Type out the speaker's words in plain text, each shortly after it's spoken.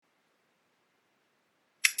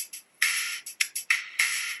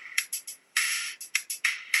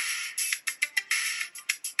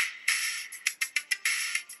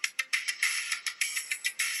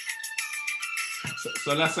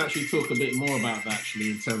So let's actually talk a bit more about that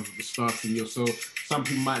actually in terms of the starting year. So some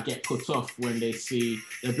people might get put off when they see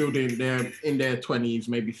they're in their 20s,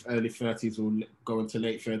 maybe early 30s or go into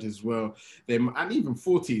late 30s as well. And even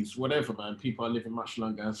 40s, whatever, man. People are living much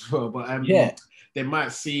longer as well. But Yeah. they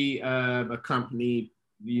might see a company,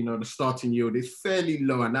 the starting yield is fairly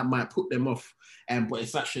low and that might put them off. But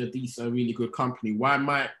it's actually a really good company. Why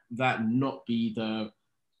might that not be the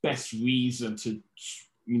best reason to,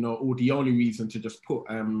 or the only reason to just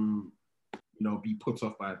be put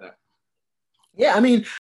off by that? Yeah, I mean,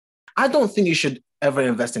 I don't think you should ever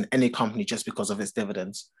invest in any company just because of its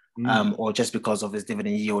dividends, or just because of its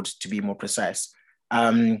dividend yield, to be more precise.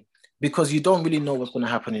 Because you don't really know what's going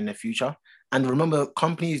to happen in the future. And remember,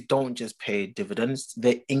 companies don't just pay dividends,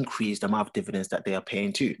 they increase the amount of dividends that they are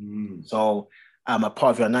paying too. So a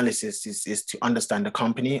part of your analysis is to understand the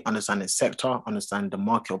company, understand its sector, understand the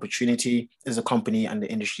market opportunity. Is the company and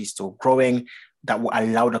the industry still growing? That will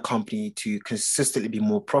allow the company to consistently be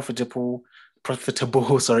more profitable,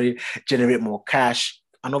 generate more cash.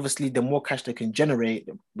 And obviously, the more cash they can generate,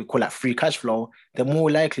 we call that free cash flow, the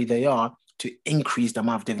more likely they are to increase the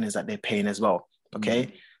amount of dividends that they're paying as well.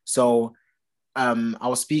 Okay. So I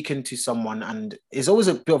was speaking to someone, and it's always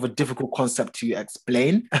a bit of a difficult concept to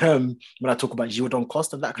explain when I talk about yield on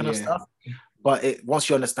cost and that kind of stuff. But once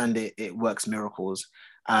you understand it, it works miracles.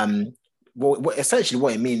 Essentially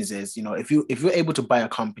what it means is, if you're able to buy a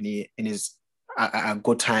company in a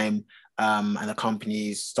good time, and the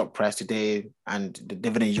company's stock price today and the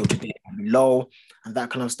dividend yield today are low and that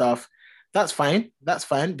kind of stuff, that's fine. That's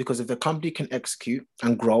fine, because if the company can execute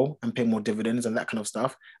and grow and pay more dividends and that kind of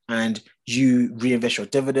stuff, and you reinvest your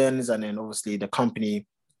dividends, and then obviously the company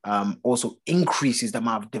also increases the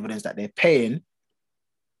amount of dividends that they're paying,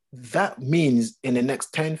 that means in the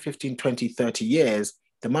next 10, 15, 20, 30 years,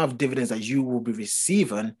 the amount of dividends that you will be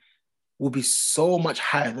receiving will be so much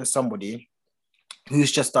higher than somebody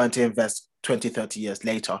who's just starting to invest 20, 30 years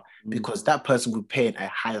later, because that person will pay a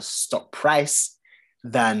higher stock price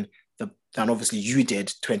than obviously you did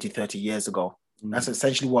 20, 30 years ago. That's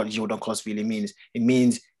essentially what yield on cost really means. It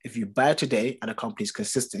means if you buy today and a company is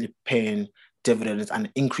consistently paying dividends and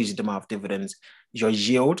increasing the amount of dividends, your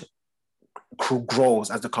yield grows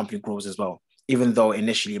as the company grows as well, even though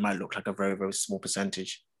initially it might look like a very, very small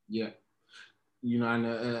percentage. Yeah. And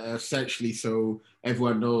essentially, so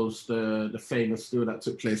everyone knows the famous deal that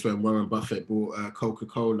took place when Warren Buffett bought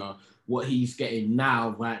Coca-Cola. What he's getting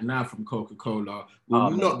right now from Coca-Cola will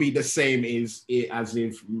not be the same as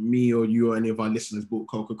if me or you or any of our listeners bought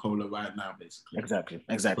Coca-Cola right now, basically.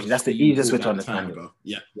 Exactly. That's the easiest way to understand it.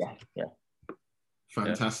 Yeah.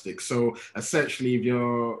 Fantastic. Yeah. So essentially,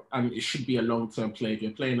 it should be a long-term play. If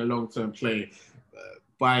you're playing a long-term play,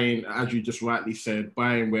 buying, as you just rightly said,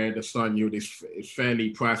 buying where the starting yield is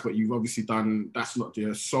fairly priced, but you've obviously that's not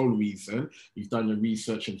the sole reason. You've done your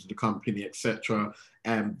research into the company, etc.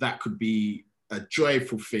 And that could be a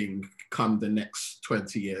joyful thing come the next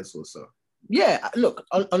 20 years or so. Yeah, look,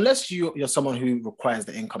 unless you're someone who requires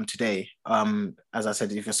the income today, as I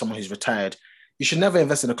said, if you're someone who's retired, you should never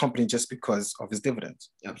invest in a company just because of its dividends.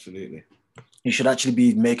 Absolutely. You should actually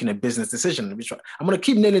be making a business decision. Which I'm going to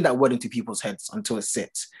keep nailing that word into people's heads until it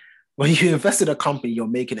sits. When you invest in a company, you're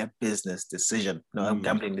making a business decision, not a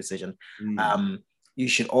gambling decision. You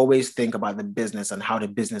should always think about the business and how the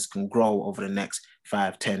business can grow over the next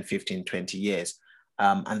 5, 10, 15, 20 years.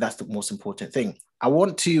 And that's the most important thing. I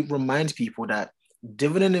want to remind people that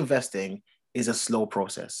dividend investing is a slow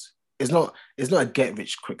process. It's not a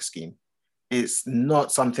get-rich-quick scheme. It's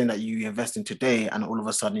not something that you invest in today and all of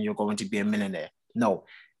a sudden you're going to be a millionaire. No,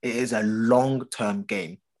 it is a long-term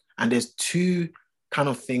game. And there's two kind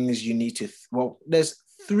of things you need to, there's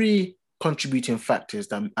three contributing factors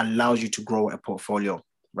that allows you to grow a portfolio,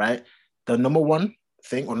 right? The number one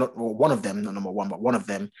thing, one of them, not number one, but one of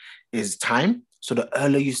them is time. So the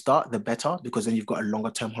earlier you start, the better, because then you've got a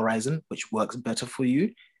longer-term horizon, which works better for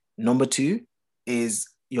you. Number two is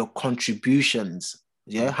your contributions.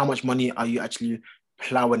 Yeah, how much money are you actually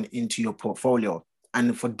plowing into your portfolio?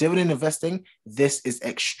 And for dividend investing, this is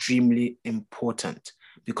extremely important,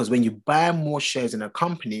 because when you buy more shares in a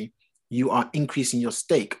company, you are increasing your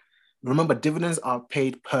stake. Remember, dividends are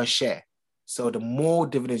paid per share. So the more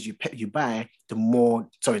dividends you buy, the more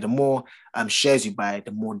shares you buy,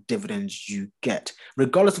 the more dividends you get,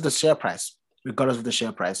 regardless of the share price.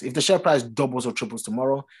 If the share price doubles or triples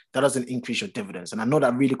tomorrow, that doesn't increase your dividends. And I know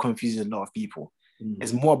that really confuses a lot of people.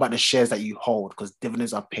 It's more about the shares that you hold, because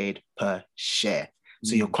dividends are paid per share.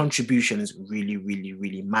 So your contributions really, really,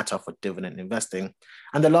 really matter for dividend investing.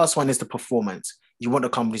 And the last one is the performance. You want the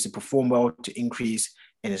companies to perform well, to increase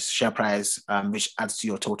in its share price, which adds to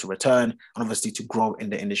your total return, and obviously to grow in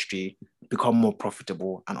the industry, become more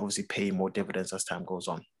profitable, and obviously pay more dividends as time goes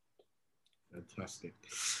on. Fantastic.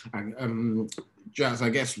 And Jazz, I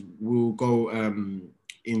guess we'll go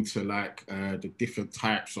into like the different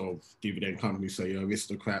types of dividend companies, so your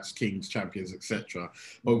aristocrats, kings, champions, etc.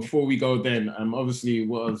 But before we go, then obviously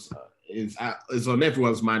is on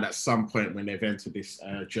everyone's mind at some point when they've entered this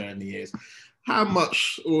journey is, how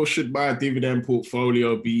much or should my dividend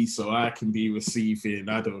portfolio be so I can be receiving,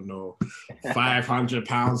 I don't know,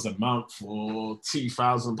 £500 a month or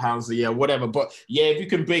 £2,000 a year, whatever. But yeah, if you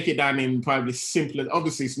can break it down in probably simpler,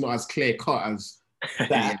 obviously it's not as clear cut as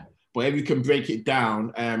that, yeah. But if you can break it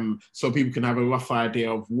down so people can have a rough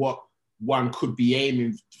idea of what one could be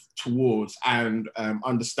aiming towards, and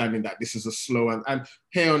understanding that this is a slow and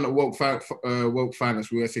here on Woke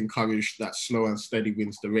Finance, we always encourage that slow and steady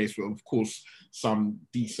wins the race, with of course some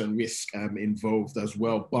decent risk involved as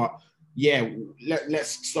well. But yeah,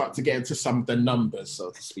 let's start to get into some of the numbers,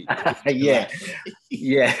 so to speak.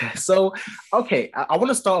 Yeah. So okay, I want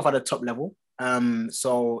to start off at the top level.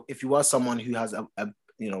 So if you are someone who has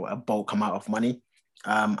a bulk amount of money,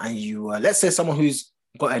 and you let's say someone who's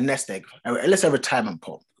got a nest egg, let's say a retirement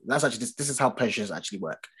pot. That's actually this is how pensions actually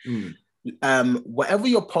work. Whatever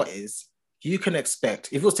your pot is, you can expect,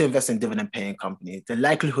 if you was to invest in dividend paying companies, the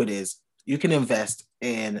likelihood is you can invest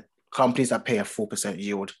in companies that pay a 4%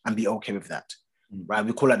 yield and be okay with that, right?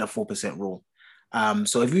 We call that the 4% rule.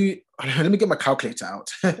 So if you, let me get my calculator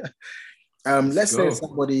out. Let's say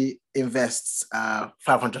somebody invests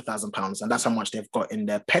 £500,000 and that's how much they've got in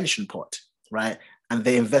their pension pot, right? And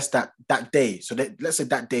they invest that day. So let's say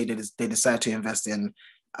that day they decide to invest in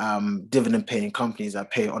dividend paying companies that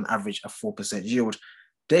pay on average a 4% yield.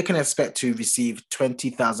 They can expect to receive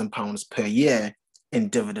 £20,000 per year in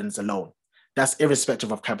dividends alone. That's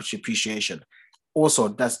irrespective of capital appreciation. Also,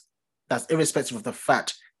 that's irrespective of the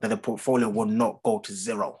fact that the portfolio will not go to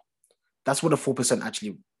zero. That's what the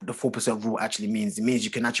 4% rule actually means. It means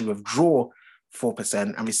you can actually withdraw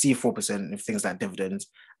 4% and receive 4% of things like dividends.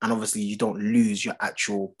 And obviously you don't lose your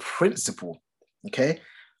actual principal. Okay.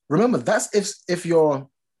 Remember, that's if you're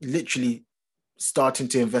literally starting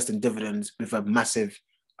to invest in dividends with a massive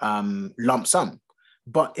lump sum.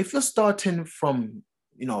 But if you're starting from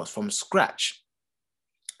scratch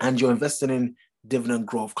and you're investing in dividend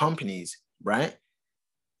growth companies, right?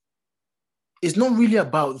 It's not really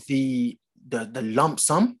about the lump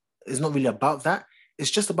sum. It's not really about that. It's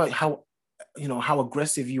just about how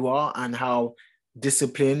aggressive you are and how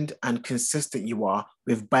disciplined and consistent you are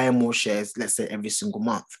with buying more shares, let's say every single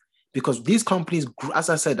month. Because these companies, as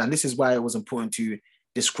I said, and this is why it was important to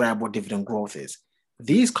describe what dividend growth is.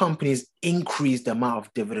 These companies increase the amount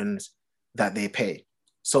of dividends that they pay.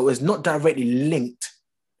 So it's not directly linked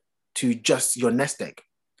to just your nest egg.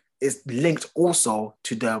 It's linked also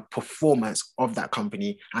to the performance of that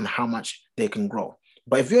company and how much they can grow.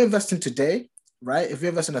 But if you're investing today, right? If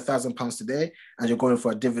you're investing £1,000 today and you're going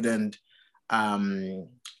for a dividend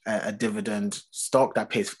stock that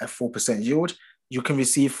pays a 4% yield, you can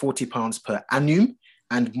receive £40 per annum.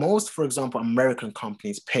 And most, for example, American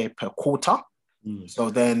companies pay per quarter. So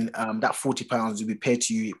then that £40 will be paid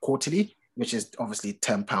to you quarterly, which is obviously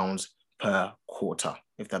 £10 per quarter,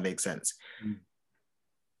 if that makes sense.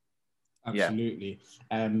 Absolutely.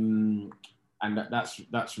 Yeah. And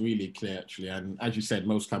that's really clear, actually. And as you said,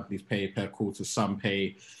 most companies pay per quarter. Some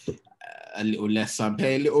pay a little less, some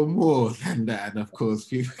pay a little more than that. And of course,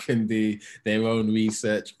 people can do their own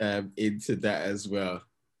research into that as well.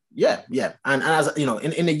 Yeah. And as you know,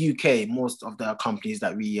 in the UK, most of the companies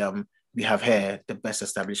that we have here, the best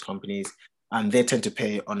established companies, they tend to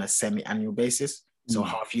pay on a semi-annual basis, so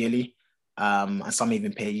half yearly, and some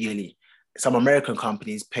even pay yearly. Some American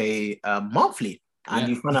companies pay monthly, and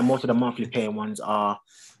you find that most of the monthly paying ones are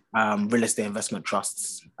real estate investment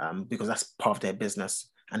trusts, because that's part of their business,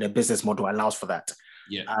 and their business model allows for that.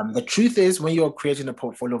 The truth is, when you're creating a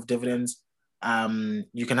portfolio of dividends,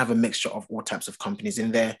 you can have a mixture of all types of companies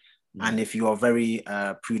in there. And if you are very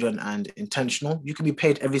prudent and intentional, you can be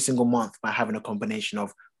paid every single month by having a combination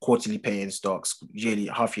of quarterly paying stocks, yearly,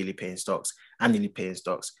 half-yearly paying stocks, annually paying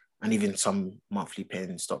stocks, and even some monthly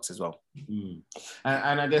paying stocks as well.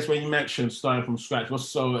 And I guess when you mentioned starting from scratch, what's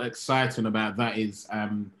so exciting about that is,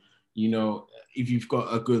 if you've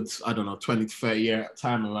got a good, 20 to 30 year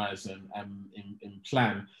time horizon in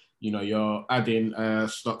plan, you're adding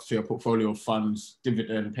stocks to your portfolio of funds,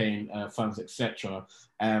 dividend paying funds, etc.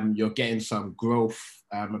 You're getting some growth,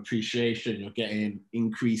 appreciation. You're getting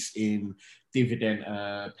increase in dividend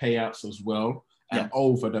payouts as well.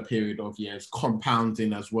 over the period of years,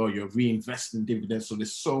 compounding as well. You're reinvesting dividends. So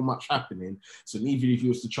there's so much happening. So even if you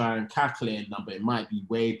was to try and calculate a number, it might be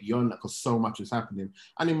way beyond that because so much is happening.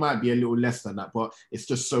 And it might be a little less than that, but it's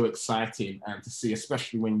just so exciting and to see,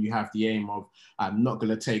 especially when you have the aim of, I'm not going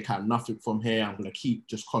to take out nothing from here. I'm going to keep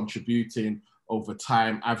just contributing over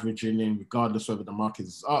time, averaging in, regardless whether the market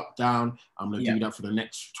is up, down. I'm going to do that for the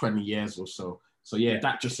next 20 years or so. So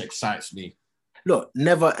that just excites me. Look,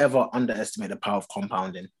 never ever underestimate the power of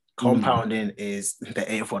compounding. Compounding is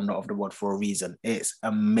the eighth wonder of the world for a reason. It's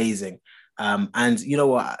amazing. And you know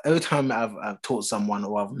what? Every time I've taught someone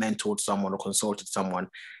or I've mentored someone or consulted someone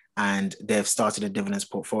and they've started a dividends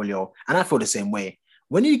portfolio, and I feel the same way.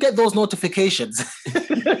 When you get those notifications,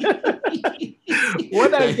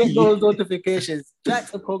 when I get those notifications,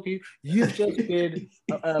 Jackson Koku, you've just been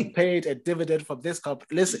paid a dividend from this company.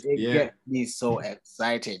 Listen, it gets me so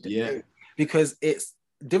excited. Yeah. Because it's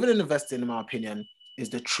dividend investing, in my opinion, is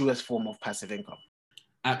the truest form of passive income.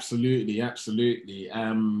 Absolutely.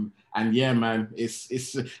 And yeah, man,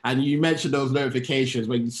 it's and you mentioned those notifications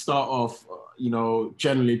when you start off,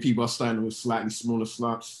 generally people are starting with slightly smaller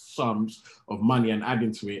sums of money and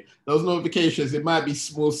adding to it. Those notifications, it might be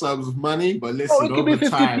small sums of money, but listen, over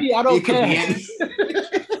time, I don't care.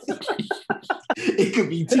 It could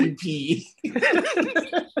be 2p.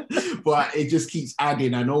 But it just keeps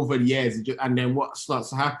adding, and over the years, and then what starts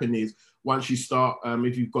to happen is once you start,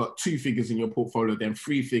 if you've got 2 figures in your portfolio, then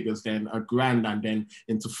 3 figures, then $1,000, and then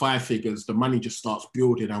into 5 figures, the money just starts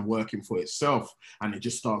building and working for itself, and it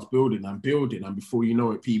just starts building, and before you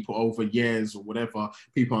know it, people over years or whatever,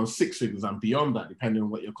 people on 6 figures and beyond that, depending on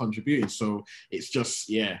what you're contributing. So it's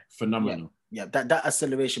just phenomenal. Yeah, that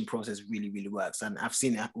acceleration process really, really works. And I've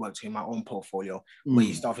seen it work in my own portfolio where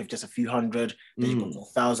you start with just a few hundred, then you go to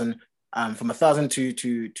 1,000, from 1,000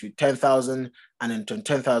 to 10,000, and then from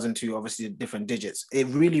 10,000 to obviously different digits. It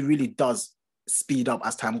really, really does speed up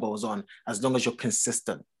as time goes on, as long as you're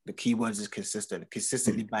consistent. The key words is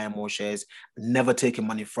consistently buying more shares, never taking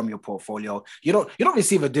money from your portfolio. You don't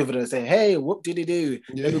receive a dividend and say, hey, what did he do?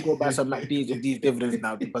 Let me go buy some McD's with these dividends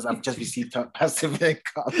now because I've just received passive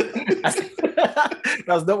income.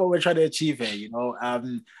 That's not what we're trying to achieve here,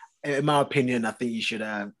 In my opinion, I think you should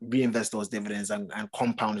reinvest those dividends and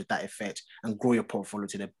compound that effect and grow your portfolio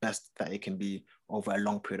to the best that it can be over a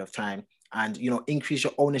long period of time. And, increase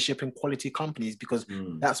your ownership in quality companies, because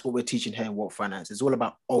that's what we're teaching here in Wealth Finance. It's all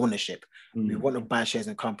about ownership. We want to buy shares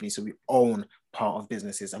in companies, so we own part of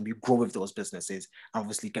businesses and we grow with those businesses and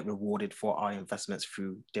obviously get rewarded for our investments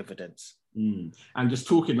through dividends. And just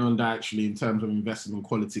talking on that, actually, in terms of investing in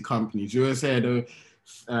quality companies, you always hear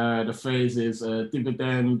the phrase is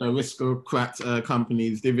dividend aristocrat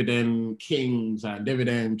companies, dividend kings and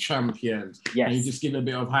dividend champions. Yes. Can you just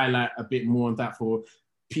give highlight a bit more on that for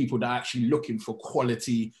people that are actually looking for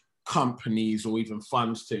quality companies or even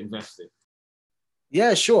funds to invest in?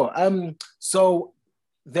 Yeah, sure. So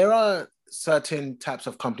there are certain types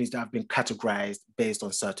of companies that have been categorized based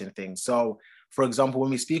on certain things. So, for example, when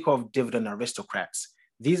we speak of dividend aristocrats,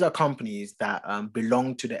 these are companies that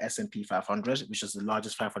belong to the S&P 500, which is the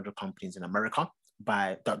largest 500 companies in America,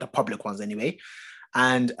 by the public ones anyway.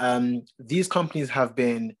 And these companies have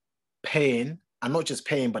been paying, and not just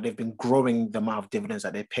paying, but they've been growing the amount of dividends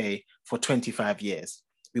that they pay for 25 years.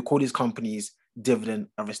 We call these companies dividend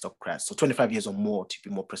aristocrats, so 25 years or more to be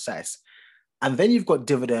more precise. And then you've got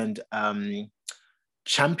dividend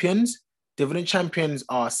champions. Dividend champions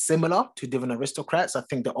are similar to dividend aristocrats. I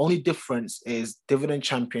think the only difference is dividend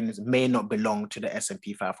champions may not belong to the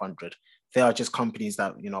S&P 500. They are just companies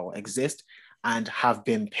that exist and have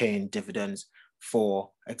been paying dividends for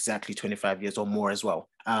exactly 25 years or more as well.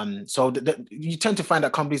 So you tend to find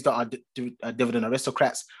that companies that are dividend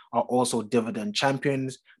aristocrats are also dividend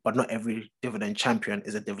champions, but not every dividend champion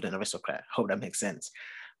is a dividend aristocrat. Hope that makes sense.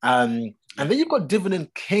 And then you've got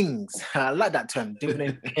dividend kings. I like that term,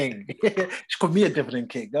 dividend king. She called me a dividend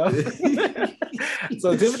king. No?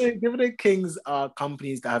 So dividend kings are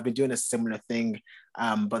companies that have been doing a similar thing,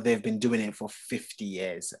 but they've been doing it for 50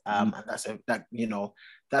 years. And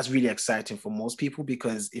that's really exciting for most people,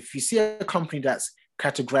 because if you see a company that's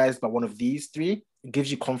categorized by one of these three, it gives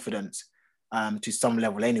you confidence to some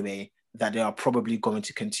level anyway, that they are probably going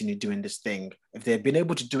to continue doing this thing. If they've been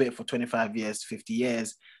able to do it for 25 years, 50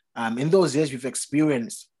 years, in those years, we've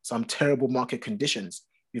experienced some terrible market conditions.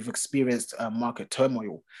 We've experienced market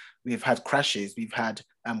turmoil. We've had crashes. We've had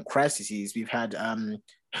crises. We've had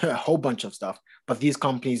a whole bunch of stuff. But these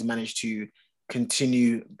companies managed to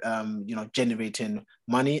continue, generating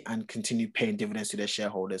money and continue paying dividends to their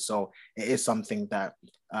shareholders. So it is something that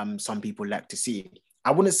some people like to see. I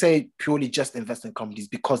wouldn't say purely just invest in companies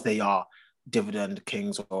because they are dividend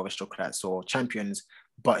kings or aristocrats or champions,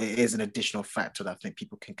 but it is an additional factor that I think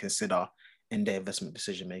people can consider in their investment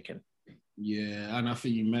decision making. Yeah, and I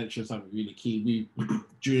think you mentioned something really key.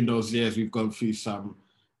 During those years, we've gone through some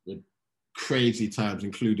crazy times,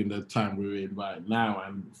 including the time we're in right now,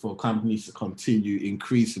 and for companies to continue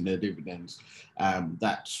increasing their dividends,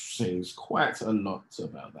 that says quite a lot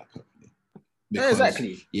about that company. Because,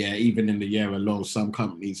 exactly. Yeah, even in the year alone, some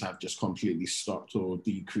companies have just completely stopped or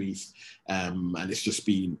decreased, and it's just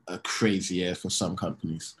been a crazy year for some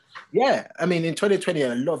companies. Yeah, I mean, in 2020,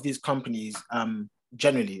 a lot of these companies,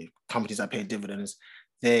 generally companies that pay dividends,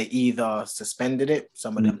 they either suspended it,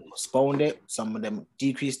 some of them postponed it, some of them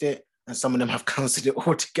decreased it, and some of them have cancelled it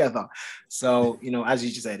altogether. So, as you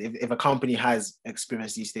just said, if a company has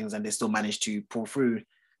experienced these things and they still manage to pull through,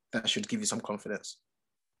 that should give you some confidence.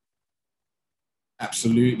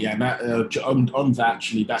 Absolutely, and that, on that,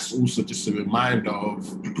 actually, that's also just a reminder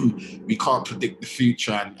of we can't predict the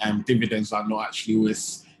future, and dividends are not actually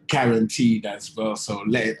always guaranteed as well. So,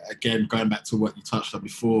 again, going back to what you touched on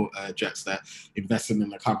before, Jax, that investing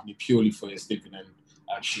in a company purely for its dividend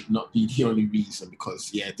should not be the only reason,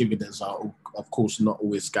 because dividends are, of course, not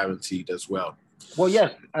always guaranteed as well. Well,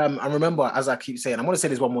 yes, and remember, as I keep saying, I'm going to say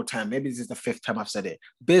this one more time. Maybe this is the 5th time I've said it.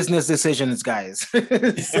 Business decisions, guys.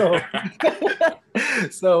 So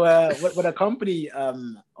when a company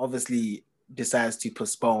obviously decides to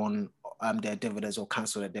postpone their dividends or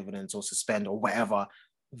cancel their dividends or suspend or whatever,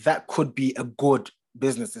 that could be a good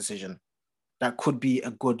business decision. That could be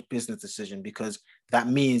a good business decision, because that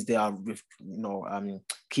means they are,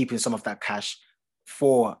 keeping some of that cash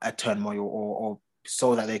for a turmoil or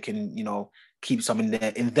so that they can, keep some in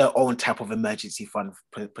their own type of emergency fund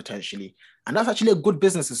potentially. And that's actually a good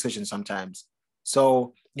business decision sometimes.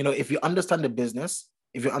 So, if you understand the business,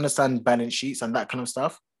 if you understand balance sheets and that kind of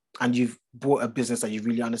stuff, and you've bought a business that you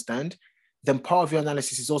really understand, then part of your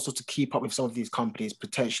analysis is also to keep up with some of these companies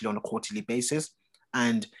potentially on a quarterly basis.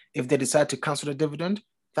 And if they decide to cancel the dividend,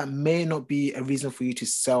 that may not be a reason for you to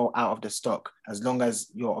sell out of the stock, as long as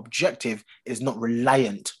your objective is not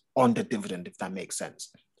reliant on the dividend, if that makes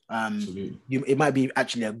sense. It might be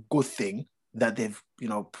actually a good thing that they've,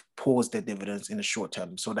 paused their dividends in the short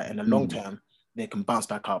term, so that in the long term, they can bounce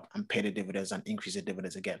back up and pay the dividends and increase the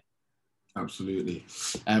dividends again. Absolutely.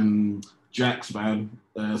 Jax, man,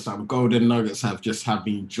 some golden nuggets have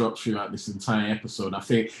been dropped throughout this entire episode. I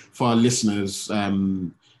think for our listeners,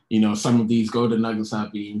 some of these golden nuggets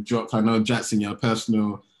have been dropped. I know, Jax, in your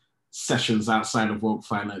personal sessions outside of Woke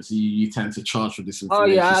Finance, you tend to charge for this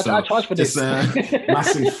information. Oh yeah, I charge for this.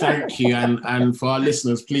 Massive thank you, and for our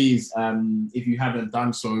listeners, please, if you haven't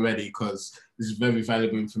done so already, because this is very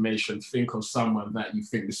valuable information, think of someone that you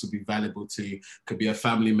think this would be valuable to. It could be a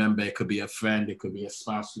family member, it could be a friend, it could be a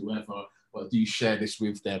spouse, whoever. But do share this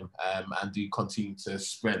with them, and do continue to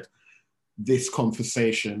spread this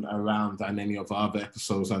conversation around and any of our other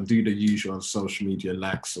episodes, and do the usual on social media,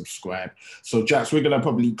 like, subscribe. So, Jax, we're going to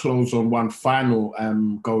probably close on one final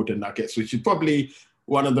golden nuggets, which is probably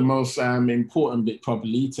one of the most important bit,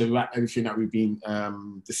 probably, to wrap everything that we've been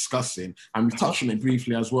discussing. And we've touched on it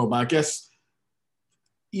briefly as well, but I guess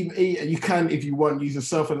you can, if you want, use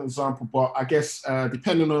yourself as an example, but I guess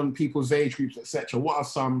depending on people's age groups, etc., what are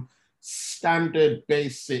some standard,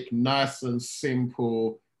 basic, nice and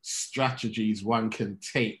simple strategies one can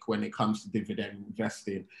take when it comes to dividend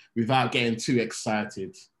investing without getting too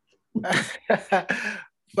excited?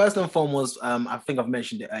 First and foremost, I think I've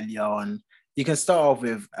mentioned it earlier on, you can start off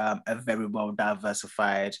with a very well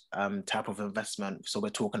diversified type of investment. So we're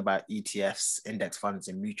talking about ETFs, index funds,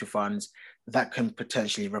 and mutual funds that can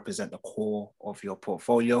potentially represent the core of your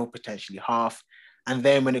portfolio, potentially half. And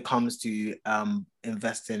then when it comes to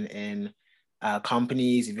investing in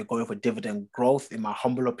companies, if you're going for dividend growth, in my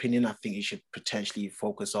humble opinion, I think you should potentially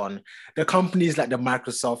focus on the companies like the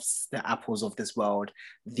Microsofts, the Apples of this world,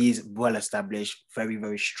 these well-established, very,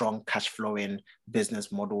 very strong cash flowing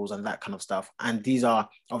business models and that kind of stuff. And these are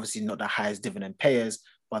obviously not the highest dividend payers,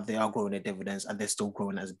 but they are growing their dividends and they're still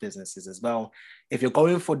growing as businesses as well. If you're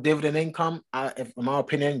going for dividend income, in my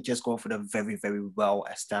opinion, just go for the very, very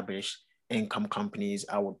well-established income companies.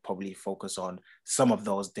 I would probably focus on some of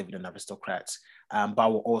those dividend aristocrats, but I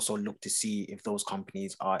will also look to see if those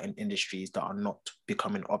companies are in industries that are not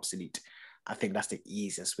becoming obsolete. I think that's the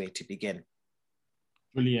easiest way to begin.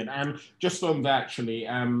 Brilliant. And just on that, actually,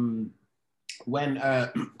 when,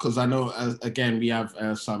 because I know, again, we have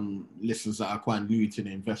some listeners that are quite new to the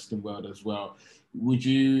investing world as well. Would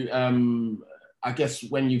you, I guess,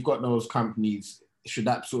 when you've got those companies, should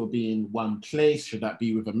that sort of be in one place? Should that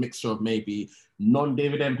be with a mixture of maybe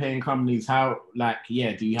non-dividend paying companies? How, do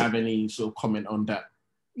you have any sort of comment on that?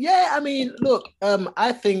 Yeah, I mean, look,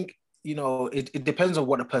 I think, it depends on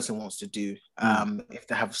what the person wants to do. If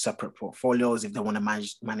they have separate portfolios, if they want to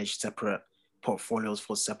manage separate portfolios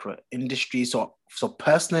for separate industries. So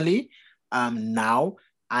personally, now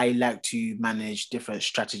I like to manage different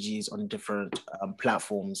strategies on different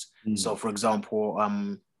platforms. So for example,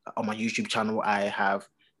 on my YouTube channel, I have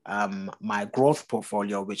my growth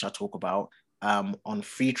portfolio, which I talk about on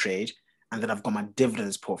Freetrade. And then I've got my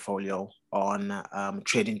dividends portfolio on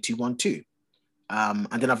Trading 212.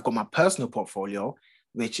 And then I've got my personal portfolio,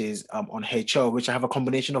 which is on HO, which I have a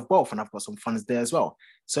combination of both, and I've got some funds there as well.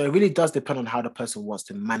 So it really does depend on how the person wants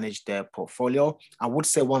to manage their portfolio. I would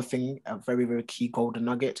say one thing, a very, very key golden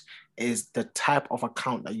nugget, is the type of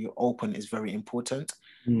account that you open is very important.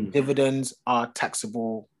 Dividends are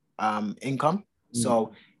taxable income.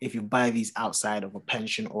 So if you buy these outside of a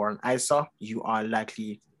pension or an ISA, you are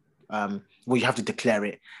likely, you have to declare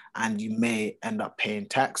it, and you may end up paying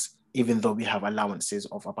tax, even though we have allowances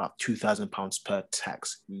of about £2,000 per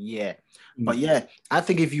tax year. But yeah, I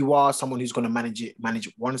think if you are someone who's going to manage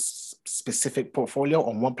one specific portfolio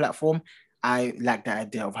on one platform, I like the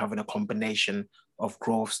idea of having a combination of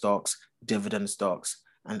growth stocks, dividend stocks,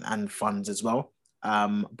 and funds as well.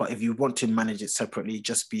 But if you want to manage it separately,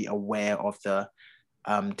 just be aware of the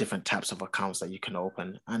different types of accounts that you can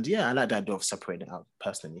open. And yeah, I like the idea of separating it out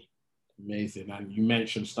personally. Amazing. And you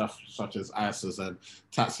mentioned stuff such as ISAs and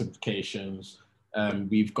tax implications.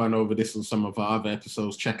 We've gone over this on some of our other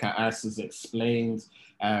episodes. Check out ISAs Explained,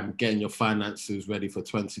 getting your finances ready for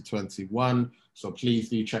 2021. So please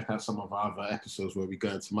do check out some of our other episodes where we go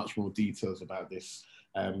into much more details about this,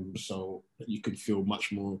 so you can feel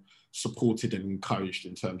much more supported and encouraged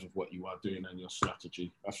in terms of what you are doing and your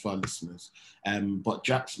strategy. That's for our listeners. But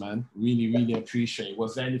Jax, man, really, really appreciate it.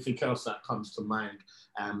 Was there anything else that comes to mind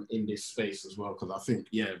in this space as well? Because I think,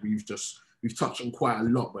 yeah, we've touched on quite a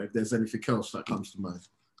lot, but if there's anything else that comes to mind.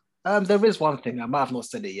 There is one thing, I might have not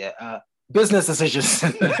said it yet. Business decisions.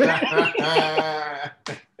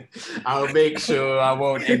 I'll make sure I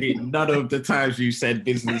won't edit none of the times you said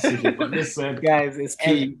business decisions. But listen, guys, it's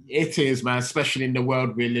key. It is, man, especially in the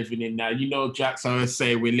world we're living in now. You know, Jax, I always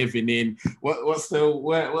say we're living in what's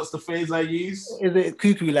the phrase I use? Is it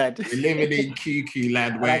cuckoo land? We're living in cuckoo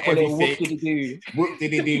land where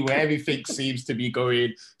where everything seems to be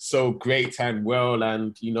going so great and well,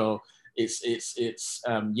 and you know, it's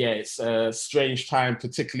a strange time,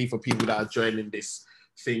 particularly for people that are joining this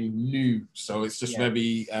thing new. So it's just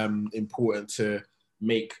very important to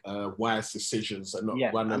make wise decisions and not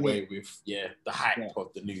run away with the hype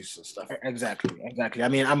of the news and stuff. Exactly. I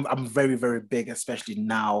mean, I'm very, very big, especially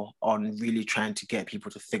now, on really trying to get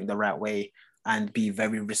people to think the right way and be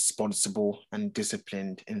very responsible and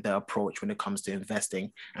disciplined in their approach when it comes to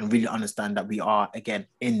investing, and really understand that we are, again,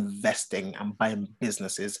 investing and buying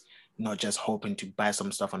businesses, not just hoping to buy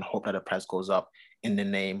some stuff and hope that the price goes up in the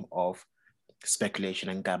name of speculation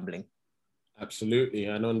and gambling. Absolutely.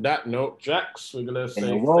 And on that note, Jax, we're gonna say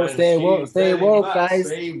stay woke, guys.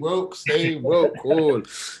 Stay woke.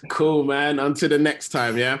 Cool, man. Until the next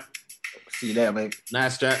time, yeah. See you later, mate.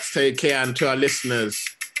 Nice, Jax. Take care, and to our listeners,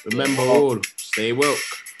 remember all, stay woke.